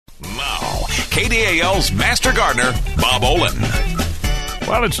KDAL's Master Gardener, Bob Olin.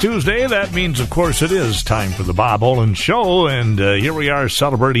 Well, it's Tuesday. That means, of course, it is time for the Bob Olin Show. And here we are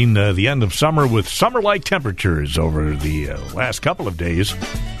celebrating the end of summer with summer-like temperatures over the last couple of days.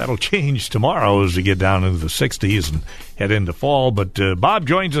 That'll change tomorrow as we get down into the 60s and head into fall. But Bob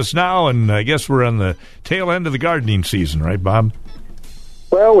joins us now, and I guess we're on the tail end of the gardening season, right, Bob?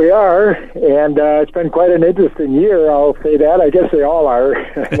 Well, we are, and it's been quite an interesting year, I'll say that. I guess they all are.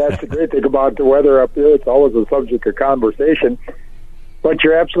 That's the great thing about the weather up here. It's always a subject of conversation. But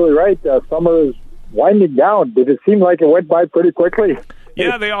you're absolutely right. Summer is winding down. Did it seem like it went by pretty quickly?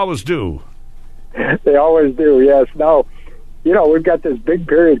 Yeah, they always do. They always do, yes. Now, you know, we've got this big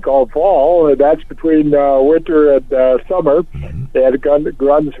period called fall, and that's between winter and summer. Mm-hmm. And it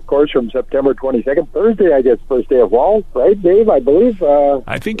runs, of course, from September 22nd. Thursday, I guess, first day of fall, right, Dave? I believe.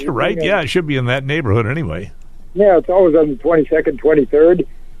 I think you're right. Yeah, it should be in that neighborhood anyway. Yeah, it's always on the 22nd, 23rd.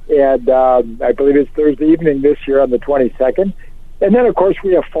 And I believe it's Thursday evening this year on the 22nd. And then, of course,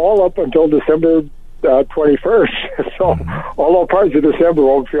 we have fall up until December 21st. So all parts of December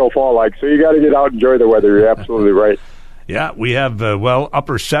won't feel fall-like. So you got to get out and enjoy the weather. You're absolutely right. Yeah, we have,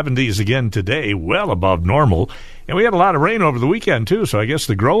 upper 70s again today, well above normal. And we had a lot of rain over the weekend, too, so I guess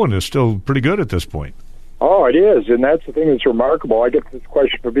the growing is still pretty good at this point. Oh, it is, and that's the thing that's remarkable. I get this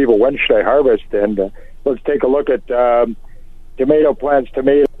question from people, when should I harvest? And let's take a look at tomato plants,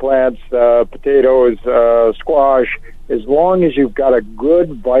 potatoes, squash. As long as you've got a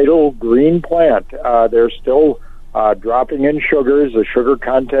good, vital green plant, they're still dropping in sugars. The sugar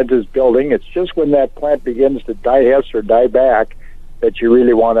content is building. It's just when that plant begins to die-hess or die back that you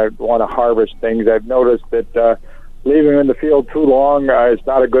really want to harvest things. I've noticed that leaving them in the field too long is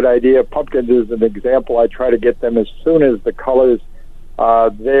not a good idea. Pumpkins is an example. I try to get them as soon as the colors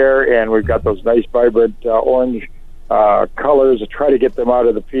there, and we've got those nice, vibrant orange colors. I try to get them out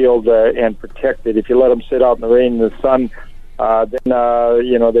of the field and protect it. If you let them sit out in the rain and the sun,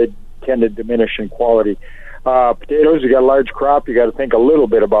 then they tend to diminish in quality. Potatoes, you got a large crop, you got to think a little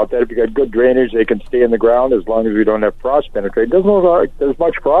bit about that. If you got good drainage, they can stay in the ground as long as we don't have frost penetrate. Doesn't look like there's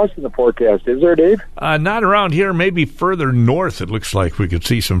much frost in the forecast, is there, Dave? Not around here. Maybe further north it looks like we could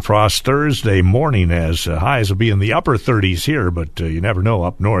see some frost Thursday morning, as highs will be in the upper 30s here, but you never know.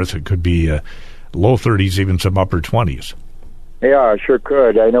 Up north it could be low 30s, even some upper 20s. Yeah, sure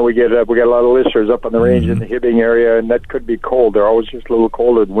could. I know we got a lot of listeners up on the range in the Hibbing area, and that could be cold. They're always just a little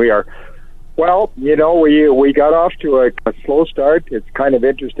colder than we are. Well, you know, we got off to a slow start. It's kind of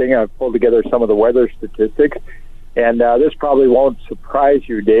interesting. I've pulled together some of the weather statistics, and this probably won't surprise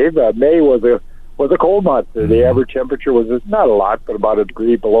you, Dave. May was a cold month. The average temperature was not a lot, but about a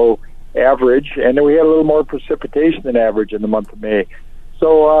degree below average, and then we had a little more precipitation than average in the month of May.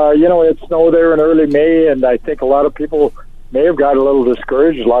 So, it snowed there in early May, and I think a lot of people may have got a little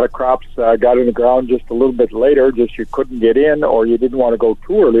discouraged. A lot of crops got in the ground just a little bit later, just you couldn't get in, or you didn't want to go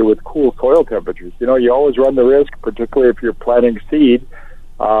too early with cool soil temperatures. You know, you always run the risk, particularly if you're planting seed,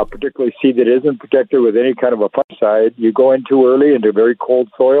 particularly seed that isn't protected with any kind of a fungicide. You go in too early into very cold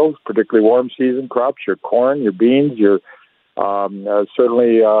soils, particularly warm season crops, your corn, your beans, your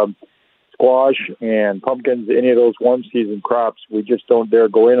certainly squash and pumpkins, any of those warm season crops. We just don't dare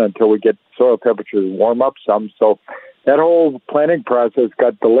go in until we get soil temperatures warm up some. So that whole planting process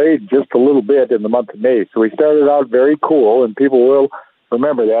got delayed just a little bit in the month of May. So we started out very cool, and people will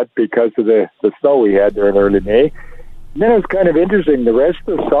remember that because of the snow we had there in early May. And then it was kind of interesting. The rest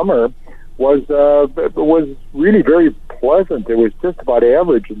of the summer was really very pleasant. It was just about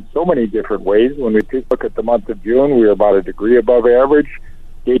average in so many different ways. When we look at the month of June, we were about a degree above average.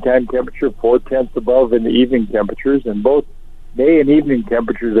 Daytime temperature 0.4 above in the evening temperatures, and both day and evening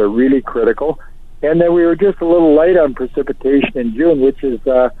temperatures are really critical. And then we were just a little light on precipitation in June, which is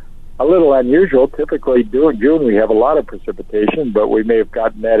a little unusual. Typically during June we have a lot of precipitation, but we may have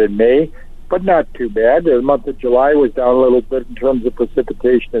gotten that in May, but not too bad. The month of July was down a little bit in terms of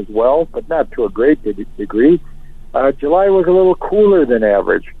precipitation as well, but not to a great degree. July was a little cooler than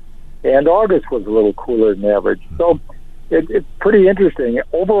average, and August was a little cooler than average. So it's pretty interesting.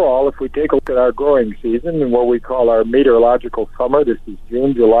 Overall, if we take a look at our growing season and what we call our meteorological summer, this is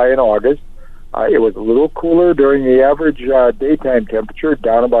June, July, and August, it was a little cooler during the average daytime temperature,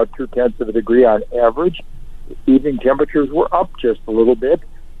 down about 0.2 of a degree on average. The evening temperatures were up just a little bit,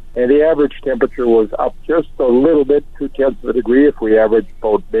 and the average temperature was up just a little bit, 0.2 of a degree if we average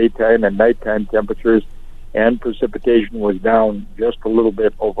both daytime and nighttime temperatures, and precipitation was down just a little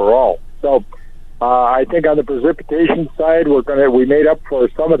bit overall. So I think on the precipitation side, we made up for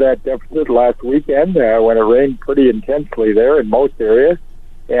some of that deficit last weekend when it rained pretty intensely there in most areas.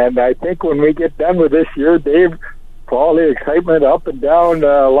 And I think when we get done with this year, Dave, all the excitement up and down,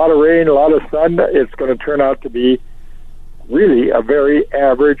 a lot of rain, a lot of sun, it's going to turn out to be really a very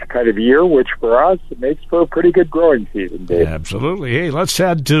average kind of year, which for us it makes for a pretty good growing season, Dave. Absolutely. Hey, let's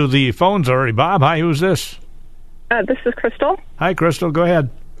head to the phones already. Bob, hi, who's this? This is Crystal. Hi, Crystal. Go ahead.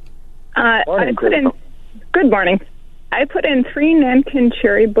 Morning, Crystal. Good morning. I put in 3 Nankin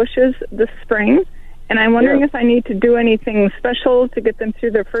cherry bushes this spring, and I'm wondering if I need to do anything special to get them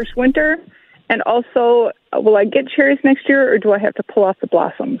through their first winter. And also, will I get cherries next year, or do I have to pull off the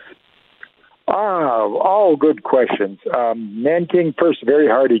blossoms? All good questions. Nanking, first, very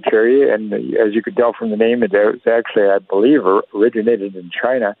hardy cherry, and as you could tell from the name, it was actually, I believe, originated in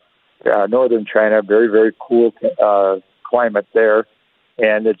China, northern China, very, very cool climate there.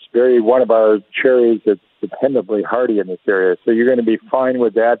 And it's one of our cherries that's dependably hardy in this area. So you're going to be fine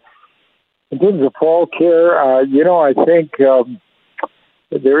with that. In terms of fall care, I think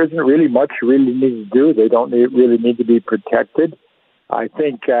there isn't really much you really need to do. They don't really need to be protected. I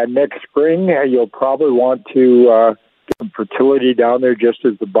think next spring you'll probably want to get some fertility down there just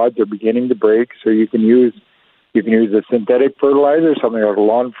as the buds are beginning to break. So you can use a synthetic fertilizer, something like a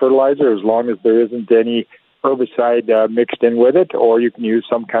lawn fertilizer, as long as there isn't any herbicide mixed in with it, or you can use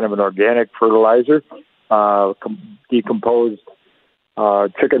some kind of an organic fertilizer, decomposed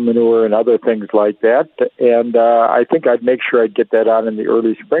chicken manure and other things like that. And I think I'd make sure I'd get that on in the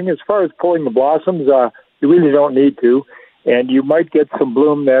early spring. As far as pulling the blossoms, you really don't need to. And you might get some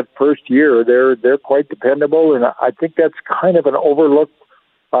bloom that first year. They're quite dependable, and I think that's kind of an overlooked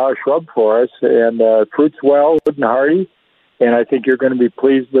shrub for us. And fruits well, good and hardy, and I think you're going to be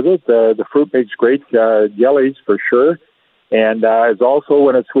pleased with it. The fruit makes great jellies for sure, and is also,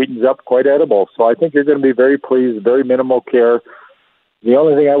 when it sweetens up, quite edible. So I think you're going to be very pleased, very minimal care. The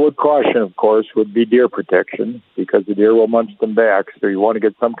only thing I would caution, of course, would be deer protection, because the deer will munch them back. So you want to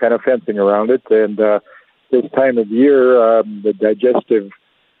get some kind of fencing around it. And this time of year, the digestive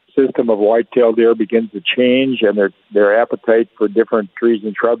system of white-tailed deer begins to change, and their appetite for different trees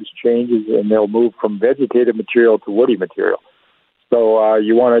and shrubs changes, and they'll move from vegetative material to woody material. So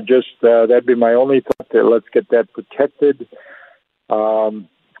you want to just, that'd be my only thought, that let's get that protected.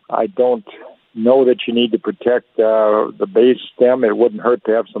 I don't know that you need to protect the base stem. It wouldn't hurt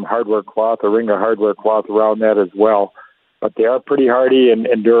to have some hardware cloth, a ring of hardware cloth around that as well. But they are pretty hardy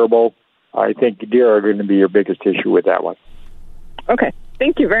and durable. I think deer are going to be your biggest issue with that one. Okay.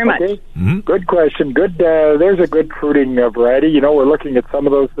 Thank you very much. Okay. Mm-hmm. Good question. Good. There's a good fruiting variety. We're looking at some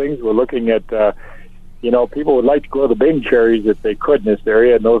of those things. We're looking at, people would like to grow the Bing cherries if they could in this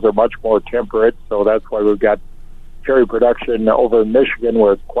area, and those are much more temperate. So that's why we've got cherry production over in Michigan,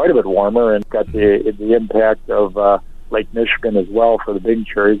 where it's quite a bit warmer, and got the impact of Lake Michigan as well for the Bing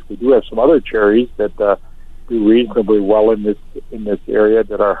cherries. We do have some other cherries that do reasonably well in this area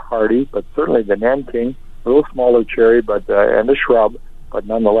that are hardy, but certainly the Nanking, a little smaller cherry, but and a shrub, but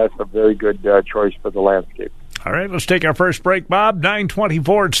nonetheless a very good choice for the landscape. All right, let's take our first break, Bob.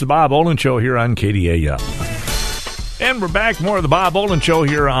 9:24, it's the Bob Olin Show here on KDAL. And we're back, more of the Bob Olin Show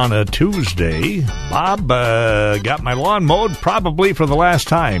here on a Tuesday. Bob got my lawn mowed probably for the last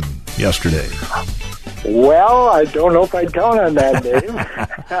time yesterday. Well, I don't know if I'd count on that, Dave.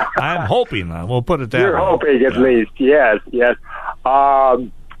 I'm hoping. We'll put it that way. You're hoping, at least. Yes.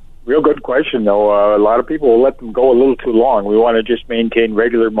 Real good question, though. A lot of people will let them go a little too long. We want to just maintain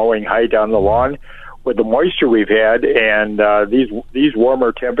regular mowing height on the lawn. With the moisture we've had and these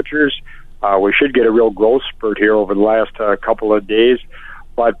warmer temperatures, we should get a real growth spurt here over the last couple of days.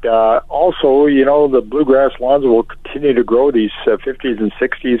 But also, the bluegrass lawns will continue to grow. These 50s and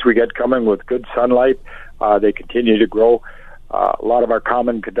 60s we get coming with good sunlight. They continue to grow. A lot of our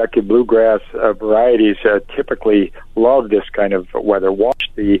common Kentucky bluegrass varieties typically love this kind of weather. Watch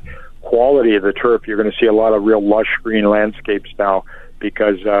the quality of the turf. You're going to see a lot of real lush green landscapes now,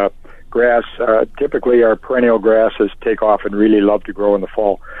 because grass, typically our perennial grasses take off and really love to grow in the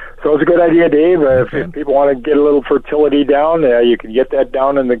fall. So it's a good idea, Dave. If people want to get a little fertility down, you can get that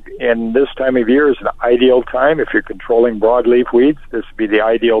down in this time of year is an ideal time. If you're controlling broadleaf weeds, this would be the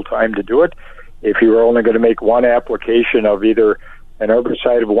ideal time to do it. If you were only going to make one application of either an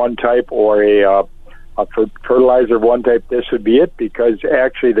herbicide of one type or a fertilizer of one type, this would be it, because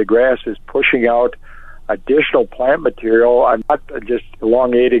actually the grass is pushing out additional plant material. I'm not just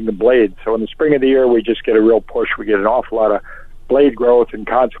elongating the blade. So in the spring of the year, we just get a real push. We get an awful lot of blade growth, and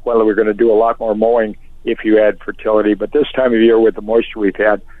consequently, we're going to do a lot more mowing if you add fertility. But this time of year, with the moisture we've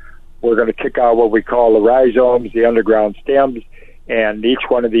had, we're going to kick out what we call the rhizomes, the underground stems, and each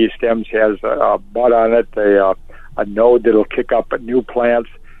one of these stems has a bud on it, a node that'll kick up new plants,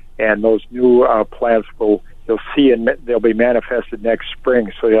 and those new plants you'll see, and they'll be manifested next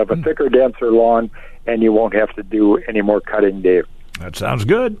spring. So you have a thicker, denser lawn, and you won't have to do any more cutting, Dave. That sounds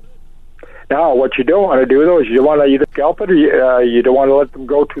good. Now, what you don't want to do, though, is you want to either scalp it or you don't want to let them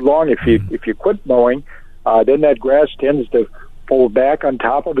go too long. If you quit mowing, then that grass tends to fold back on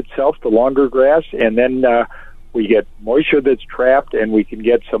top of itself, the longer grass, and then we get moisture that's trapped, and we can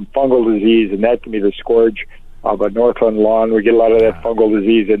get some fungal disease, and that can be the scourge of a Northland lawn. We get a lot of that fungal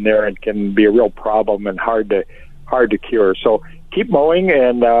disease in there, and can be a real problem and hard to cure. So keep mowing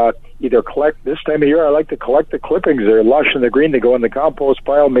and either collect. This time of year, I like to collect the clippings. They're lush and they're green. They go in the compost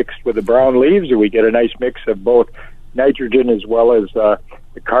pile mixed with the brown leaves, and we get a nice mix of both nitrogen as well as the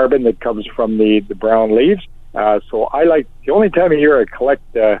carbon that comes from the brown leaves. So I like, the only time of year I collect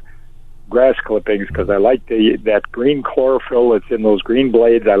grass clippings, because I like that green chlorophyll that's in those green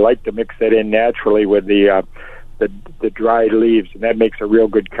blades. I like to mix that in naturally with the dried leaves, and that makes a real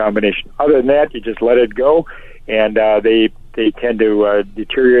good combination. Other than that, you just let it go, and they tend to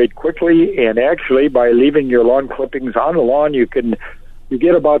deteriorate quickly. And actually, by leaving your lawn clippings on the lawn, you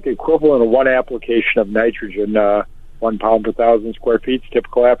get about the equivalent of one application of nitrogen, 1 pound per 1,000 square feet,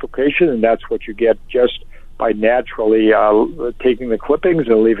 typical application, and that's what you get just by naturally taking the clippings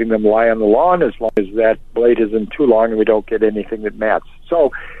and leaving them lie on the lawn, as long as that blade isn't too long and we don't get anything that mats.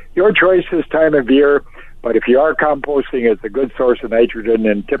 So your choice this time of year, but if you are composting, it's a good source of nitrogen,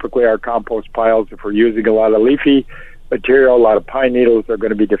 and typically our compost piles, if we're using a lot of leafy material, a lot of pine needles, are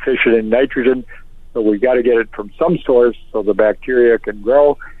going to be deficient in nitrogen, so we've got to get it from some source so the bacteria can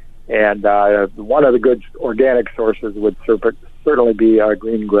grow, and one of the good organic sources would certainly be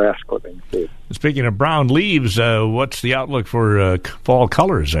green grass clippings. Speaking of brown leaves, what's the outlook for fall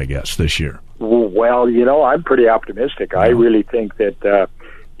colors, I guess, this year? Well, I'm pretty optimistic. I really think that,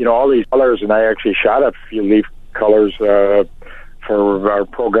 all these colors, and I actually shot a few leaf colors for our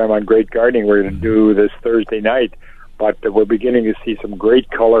program on Great Gardening we're going to do this Thursday night, but we're beginning to see some great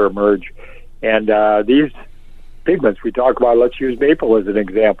color emerge. And these pigments we talk about, let's use maple as an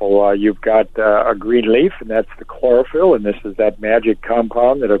example. You've got a green leaf, and that's the chlorophyll, and this is that magic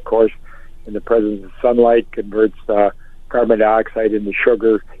compound that, of course, in the presence of sunlight, converts carbon dioxide into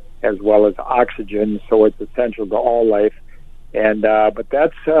sugar as well as oxygen, so it's essential to all life. And but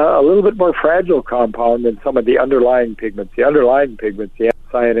that's a little bit more fragile compound than some of the underlying pigments. The underlying pigments, the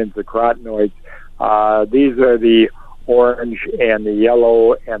anthocyanins, the carotenoids, these are the orange and the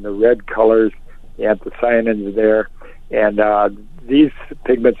yellow and the red colors, the anthocyanins there. And these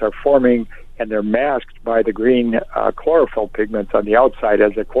pigments are forming, and they're masked by the green chlorophyll pigments on the outside.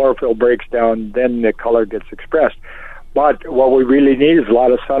 As the chlorophyll breaks down, then the color gets expressed. But what we really need is a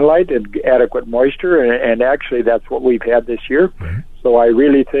lot of sunlight and adequate moisture, and actually that's what we've had this year. Mm-hmm. So I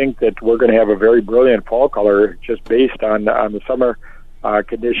really think that we're going to have a very brilliant fall color just based on the summer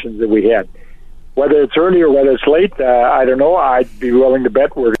conditions that we had. Whether it's early or whether it's late, I don't know. I'd be willing to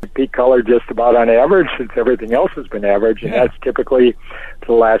bet we're going to peak color just about on average, since everything else has been average, and that's typically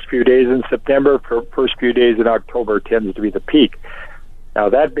the last few days in September. First few days in October tends to be the peak. Now,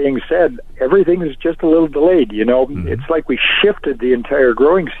 that being said, everything is just a little delayed. Mm-hmm. It's like we shifted the entire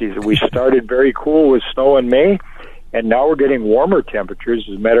growing season. We started very cool with snow in May, and now we're getting warmer temperatures.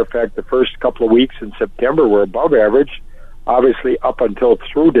 As a matter of fact, the first couple of weeks in September were above average. Obviously, up until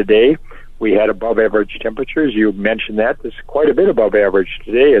through today, we had above average temperatures. You mentioned that. This is quite a bit above average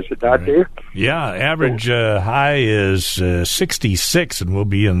today, is it not, Dave? Yeah, average high is 66, and we'll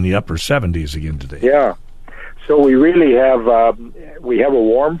be in the upper 70s again today. Yeah. So we really have a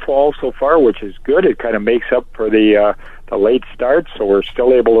warm fall so far, which is good. It kind of makes up for the late start, so we're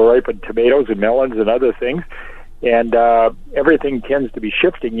still able to ripen tomatoes and melons and other things. And everything tends to be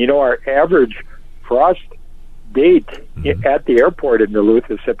shifting. Our average frost date at the airport in Duluth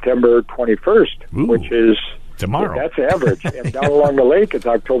is September 21st, which is tomorrow. That's average. And down along the lake, it's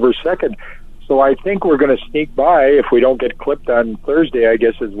October 2nd. So I think we're going to sneak by if we don't get clipped on Thursday, I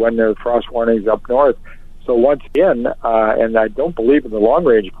guess, is when there are frost warnings up north. So once again, and I don't believe in the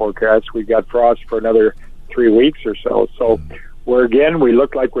long-range forecast, we've got frost for another 3 weeks or so. So we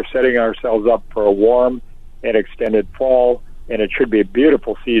look like we're setting ourselves up for a warm and extended fall, and it should be a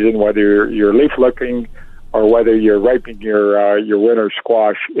beautiful season, whether you're leaf looking or whether you're ripening your winter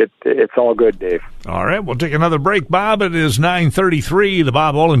squash. It's all good, Dave. All right, we'll take another break, Bob. It is 9:33, the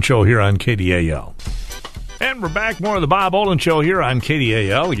Bob Olin Show here on KDAL. And we're back. More of the Bob Olin Show here on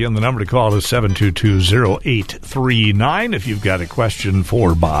KDAL. Again, the number to call is 722-0839 if you've got a question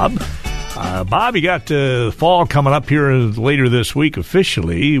for Bob. Bob, you got fall coming up here later this week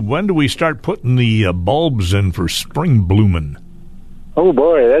officially. When do we start putting the bulbs in for spring blooming? Oh,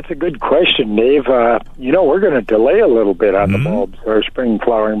 boy, that's a good question, Dave. We're going to delay a little bit on the bulbs, our spring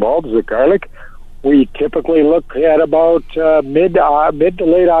flowering bulbs, the garlic. we typically look at about mid to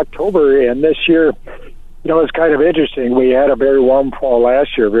late October. And this year, it's kind of interesting. We had a very warm fall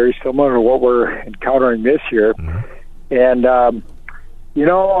last year, very similar to what we're encountering this year. And,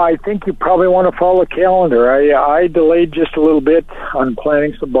 I think you probably want to follow the calendar. I delayed just a little bit on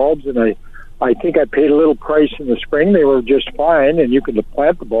planting some bulbs, and I think I paid a little price in the spring. They were just fine, and you can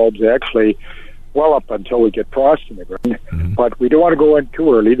plant the bulbs actually well up until we get frost in the ground. But we don't want to go in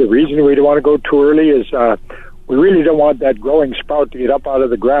too early. The reason we don't want to go too early is we really don't want that growing sprout to get up out of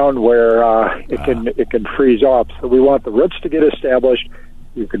the ground where it can freeze off. So we want the roots to get established.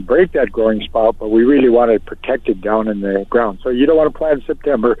 You can break that growing sprout, but we really want it protected down in the ground. So you don't want to plant in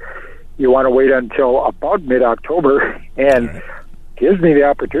September. You want to wait until about mid-October, and gives me the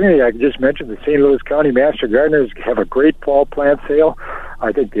opportunity. I just mentioned the St. Louis County Master Gardeners have a great fall plant sale.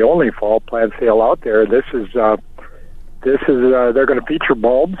 I think the only fall plant sale out there. This is they're going to feature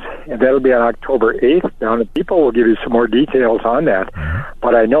bulbs, and that'll be on October 8th down at Depot. We'll give you some more details on that.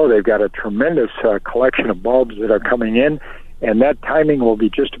 But I know they've got a tremendous collection of bulbs that are coming in, and that timing will be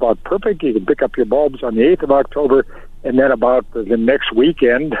just about perfect. You can pick up your bulbs on the 8th of October, and then about the next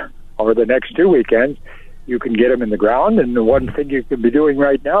weekend or the next 2 weekends, you can get them in the ground. And the one thing you can be doing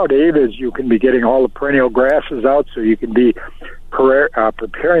right now, Dave, is you can be getting all the perennial grasses out, so you can be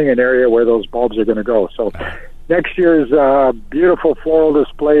preparing an area where those bulbs are going to go. So next year's beautiful floral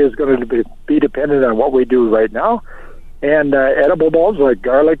display is going to be dependent on what we do right now. And edible bulbs like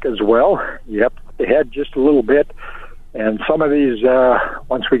garlic as well. You have to head just a little bit. And some of these,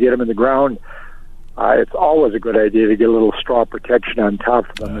 once we get them in the ground, it's always a good idea to get a little straw protection on top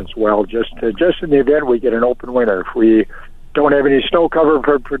of them as well, just in the event we get an open winter. If we don't have any snow cover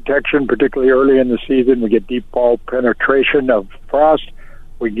for protection, particularly early in the season, we get deep fall penetration of frost,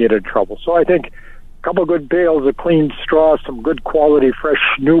 we can get in trouble. So I think a couple of good bales of clean straw, some good quality fresh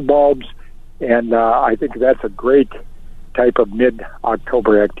new bulbs, and I think that's a great type of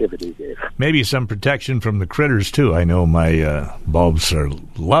mid-October activity, Dave. Maybe some protection from the critters, too. I know my bulbs are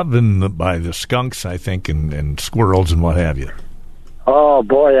loved by the skunks, I think, and squirrels and what have you. Oh,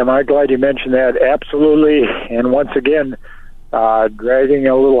 boy, am I glad you mentioned that. Absolutely. And once again, dragging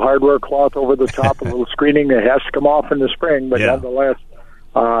a little hardware cloth over the top, a little screening that has to come off in the spring, but nonetheless,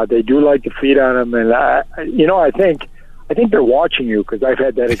 they do like to feed on them. And, I think they're watching you, because I've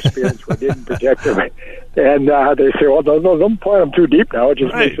had that experience where I didn't protect them. And they say, well, don't plant them too deep now. It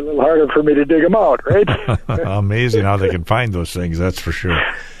just makes it a little harder for me to dig them out, right? Amazing how they can find those things, that's for sure.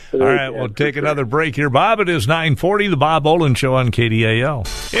 All right, we'll take another break here, Bob. It is 9:40, the Bob Olin Show on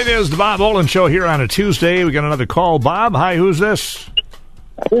KDAL. It is the Bob Olin Show here on a Tuesday. We got another call. Bob, hi, who's this?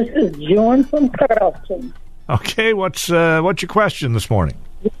 This is John from Carlton. Okay, what's your question this morning?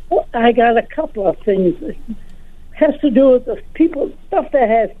 I got a couple of things. It has to do with the stuff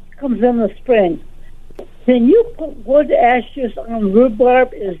that comes in the spring. Can you put wood ashes on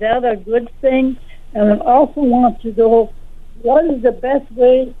rhubarb? Is that a good thing? And I also want to know, what is the best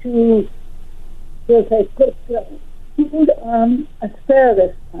way to put food on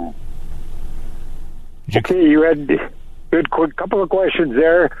asparagus plant? Okay, you had a couple of questions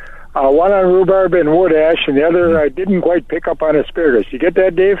there. One on rhubarb and wood ash, and the other I didn't quite pick up on asparagus. You get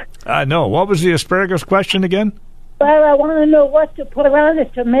that, Dave? No. What was the asparagus question again? Well, I want to know what to put on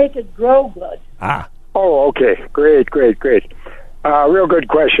it to make it grow good. Oh, okay. Great. Real good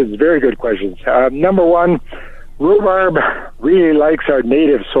questions. Very good questions. Number one, rhubarb really likes our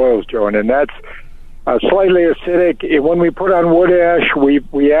native soils, Joan, and that's slightly acidic. When we put on wood ash,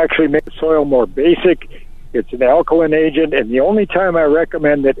 we actually make the soil more basic. It's an alkaline agent, and the only time I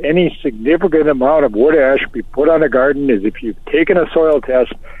recommend that any significant amount of wood ash be put on a garden is if you've taken a soil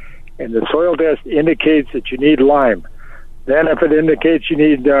test and the soil test indicates that you need lime. Then if it indicates you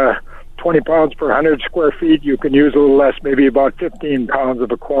need 20 pounds per 100 square feet, you can use a little less, maybe about 15 pounds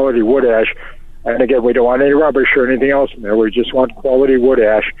of a quality wood ash. And again, we don't want any rubbish or anything else in there. We just want quality wood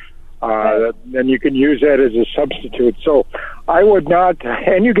ash. Then you can use that as a substitute. So I would not,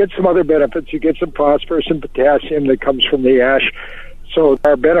 and you get some other benefits. You get some phosphorus and potassium that comes from the ash. So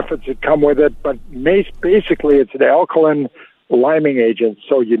there are benefits that come with it, but basically it's an alkaline liming agent.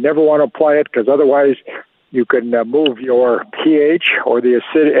 So you never want to apply it, because otherwise you can move your pH or the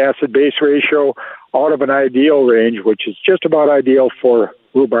acid-base ratio out of an ideal range, which is just about ideal for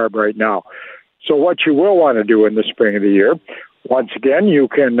rhubarb right now. So what you will want to do in the spring of the year, once again, you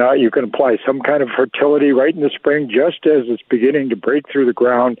can apply some kind of fertility right in the spring, just as it's beginning to break through the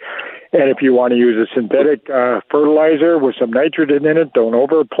ground. And if you want to use a synthetic fertilizer with some nitrogen in it, don't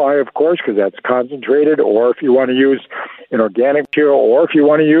over-apply, of course, because that's concentrated. Or if you want to use an organic material, or if you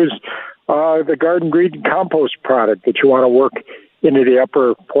want to use the Garden Green compost product that you want to work into the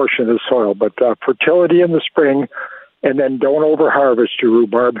upper portion of the soil. But fertility in the spring, and then don't over-harvest your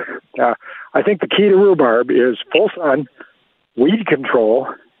rhubarb. I think the key to rhubarb is full sun, weed control.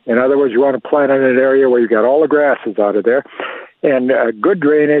 In other words, you want to plant in an area where you got all the grasses out of there, and good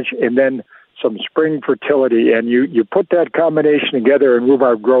drainage, and then some spring fertility. And you put that combination together, and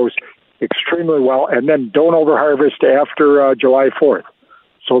rhubarb grows extremely well. And then don't over-harvest after July 4th.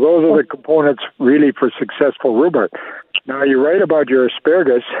 So those are the components really for successful rhubarb. Now, you're right about your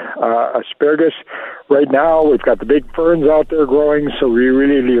asparagus. Asparagus, right now, we've got the big ferns out there growing, so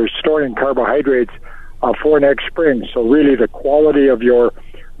you're storing carbohydrates for next spring. So really the quality of your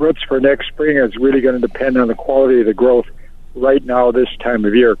roots for next spring is really going to depend on the quality of the growth right now this time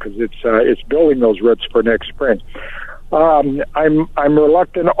of year, because it's building those roots for next spring. I'm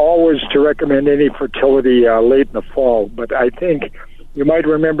reluctant always to recommend any fertility late in the fall, but I think you might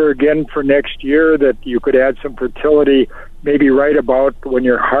remember again for next year that you could add some fertility maybe right about when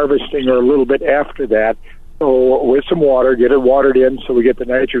you're harvesting or a little bit after that. So with some water, get it watered in so we get the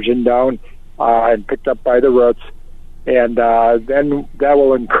nitrogen down and picked up by the roots. And then that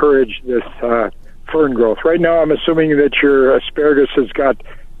will encourage this fern growth. Right now I'm assuming that your asparagus has got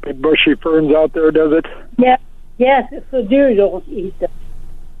big bushy ferns out there, does it? Yeah. Yes, so deer don't eat them.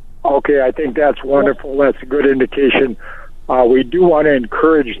 Okay, I think that's wonderful. That's a good indication. We do want to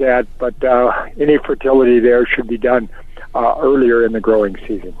encourage that, but any fertility there should be done earlier in the growing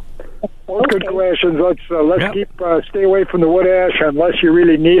season. Well, good questions. Let's stay away from the wood ash unless you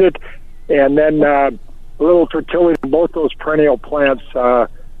really need it, and then a little fertility in both those perennial plants.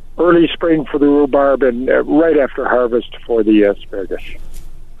 Early spring for the rhubarb, and right after harvest for the asparagus.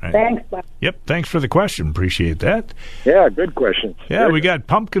 Right. Thanks, Bob. Yep, thanks for the question. Appreciate that. Yeah, good question. Yeah, we got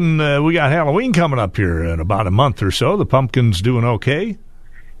pumpkin. We got Halloween coming up here in about a month or so. The pumpkin's doing okay.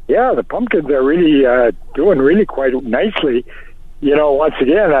 Yeah, the pumpkins are really doing really quite nicely. You know, once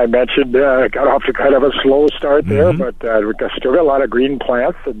again, I mentioned got off to kind of a slow start there, but we've still got a lot of green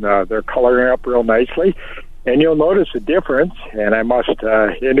plants, and they're coloring up real nicely. And you'll notice a difference, and I must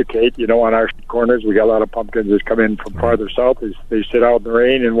indicate, you know, on our corners, we got a lot of pumpkins that come in from farther south. They sit out in the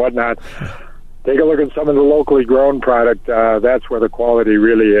rain and whatnot. Take a look at some of the locally grown product. That's where the quality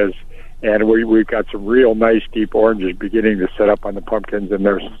really is. And we've got some real nice deep oranges beginning to set up on the pumpkins, and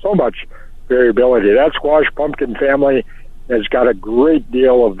there's so much variability. That squash pumpkin family has got a great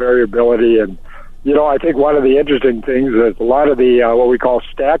deal of variability, and you know, I think one of the interesting things is a lot of the what we call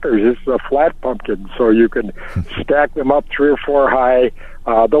stackers is a flat pumpkin, so you can stack them up 3 or 4 high.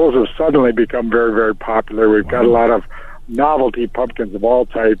 Those have suddenly become very, very popular. We've got a lot of novelty pumpkins of all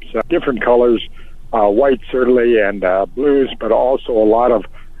types, different colors, white certainly, and blues, but also a lot of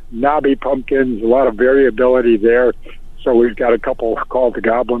knobby pumpkins, a lot of variability there. So we've got a couple called the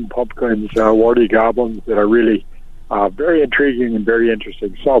goblin pumpkins, warty goblins, that are really very intriguing and very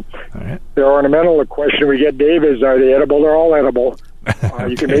interesting. So they're ornamental. The question we get, Dave, is are they edible? They're all edible.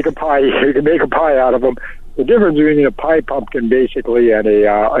 You can make a pie. You can make a pie out of them. The difference between a pie pumpkin, basically, and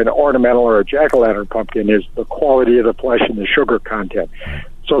an ornamental or a jack-o'-lantern pumpkin is the quality of the flesh and the sugar content.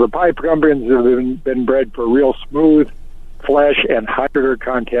 So the pie pumpkins have been bred for real smooth flesh and high sugar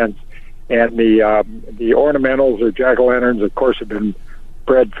contents, and the ornamentals or jack-o'-lanterns, of course, have been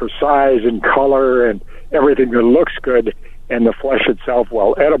bred for size and color and everything that looks good, and the flesh itself,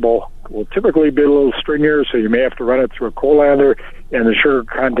 while edible, will typically be a little stringier, so you may have to run it through a colander, and the sugar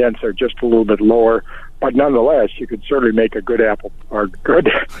contents are just a little bit lower. But nonetheless, you could certainly make a good apple, or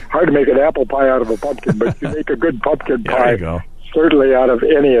hard to make an apple pie out of a pumpkin, but you make a good pumpkin pie, certainly out of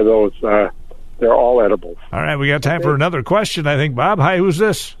any of those. They're all edibles. All right, we got time for another question, I think. Bob, hi, who's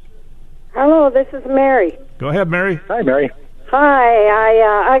this? Hello, this is Mary. Go ahead, Mary. Hi, Mary.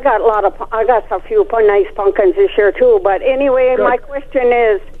 Hi, I got a few nice pumpkins this year too. But anyway, my question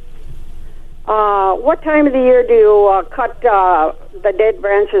is, what time of the year do you cut the dead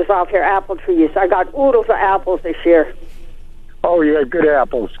branches off your apple trees? I got oodles of apples this year. Oh, you have good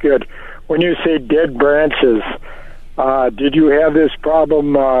apples. Good. When you say dead branches, did you have this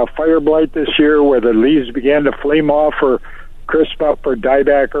problem, fire blight this year, where the leaves began to flame off or crisp up or die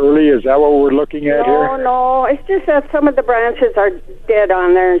back early? Is that what we're looking at here? No, it's just that some of the branches are dead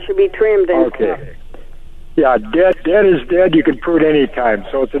on there and should be trimmed and stuff. Yeah, dead is dead. You can prune any time.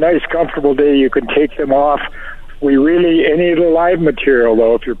 So it's a nice, comfortable day. You can take them off. We really, any of the live material,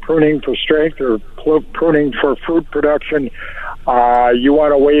 though, if you're pruning for strength or pruning for fruit production, you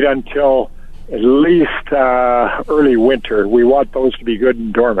want to wait until at least early winter. We want those to be good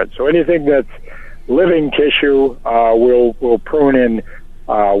and dormant. So anything that's living tissue we'll prune in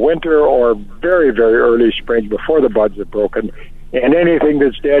winter or very, very early spring before the buds have broken. And anything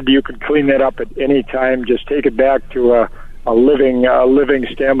that's dead, you can clean that up at any time. Just take it back to a living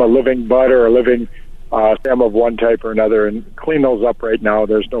stem, a living bud, or a living stem of one type or another, and clean those up right now.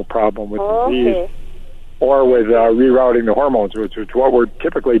 There's no problem with disease or with rerouting the hormones, which is what we're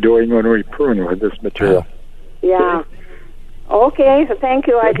typically doing when we prune with this material. Yeah. Okay, so thank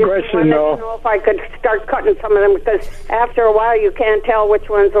you. I just wanted to no. know if I could start cutting some of them, because after a while you can't tell which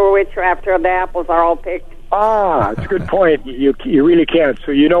ones are which after the apples are all picked. That's a good point. You really can't.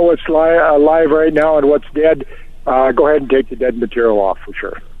 So you know what's alive right now and what's dead. Go ahead and take the dead material off for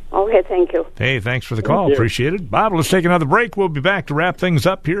sure. Okay, thank you. Hey, thanks for the call. Appreciate it. Bob, let's take another break. We'll be back to wrap things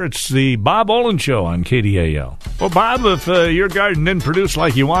up here. It's the Bob Olin Show on KDAL. Well, Bob, if your garden didn't produce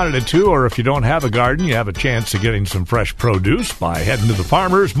like you wanted it to, or if you don't have a garden, you have a chance of getting some fresh produce by heading to the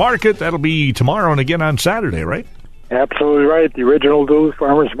farmers market. That'll be tomorrow and again on Saturday, right? Absolutely right. The original Duluth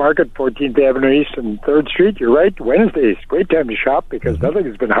Farmers Market, 14th Avenue East and 3rd Street. You're right. Wednesdays, great time to shop because nothing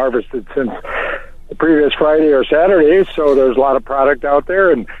has been harvested since the previous Friday or Saturday, so there's a lot of product out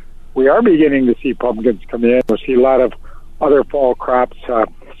there, and we are beginning to see pumpkins come in. We'll see a lot of other fall crops.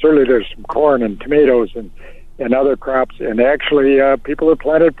 Certainly there's some corn and tomatoes and other crops, and actually people are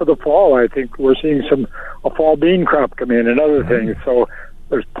planted for the fall. I think we're seeing a fall bean crop come in and other things, so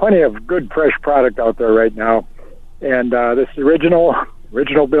there's plenty of good fresh product out there right now. And this original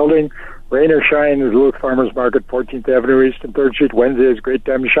building, rain or shine, the Duluth Farmers Market, 14th Avenue East and 3rd Street. Wednesday is a great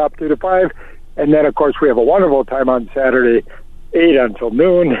time to shop 2 to 5. And then, of course, we have a wonderful time on Saturday, 8 until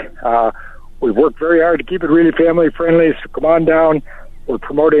noon. We've worked very hard to keep it really family-friendly, so come on down. We're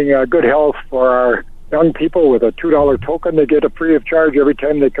promoting good health for our young people with a $2 token. They get a free of charge every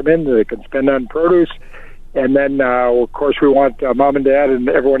time they come in. They can spend on produce. And then, of course, we want mom and dad and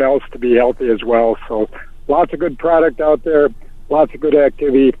everyone else to be healthy as well. So lots of good product out there, lots of good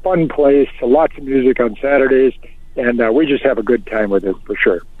activity, fun place, lots of music on Saturdays, and we just have a good time with it for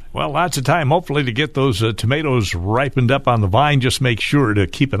sure. Well, lots of time, hopefully, to get those tomatoes ripened up on the vine. Just make sure to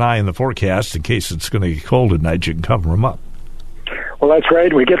keep an eye on the forecast in case it's going to get cold at night. You can cover them up. Well, that's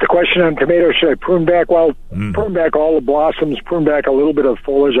right. We get the question on tomatoes, should I prune back? Well, prune back all the blossoms, prune back a little bit of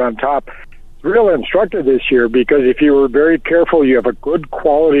foliage on top. It's real instructive this year because if you were very careful, you have a good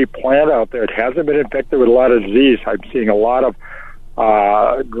quality plant out there. It hasn't been infected with a lot of disease. I'm seeing a lot of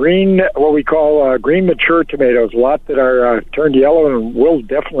green, what we call green mature tomatoes, a lot that are turned yellow and will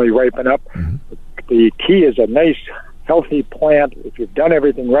definitely ripen up. The key is a nice, healthy plant. If you've done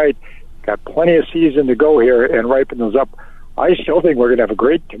everything right, got plenty of season to go here and ripen those up. I still think we're going to have a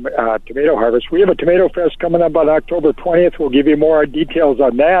great tomato harvest. We have a tomato fest coming up on October 20th. We'll give you more details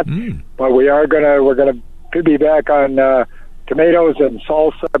on that. But we're going to be back on tomatoes and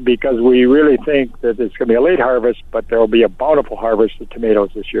salsa because we really think that it's going to be a late harvest, but there will be a bountiful harvest of tomatoes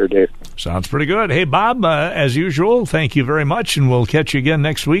this year, Dave. Sounds pretty good. Hey, Bob, as usual, thank you very much, and we'll catch you again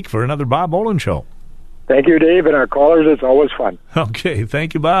next week for another Bob Olin Show. Thank you, Dave, and our callers. It's always fun. Okay,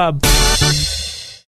 thank you, Bob.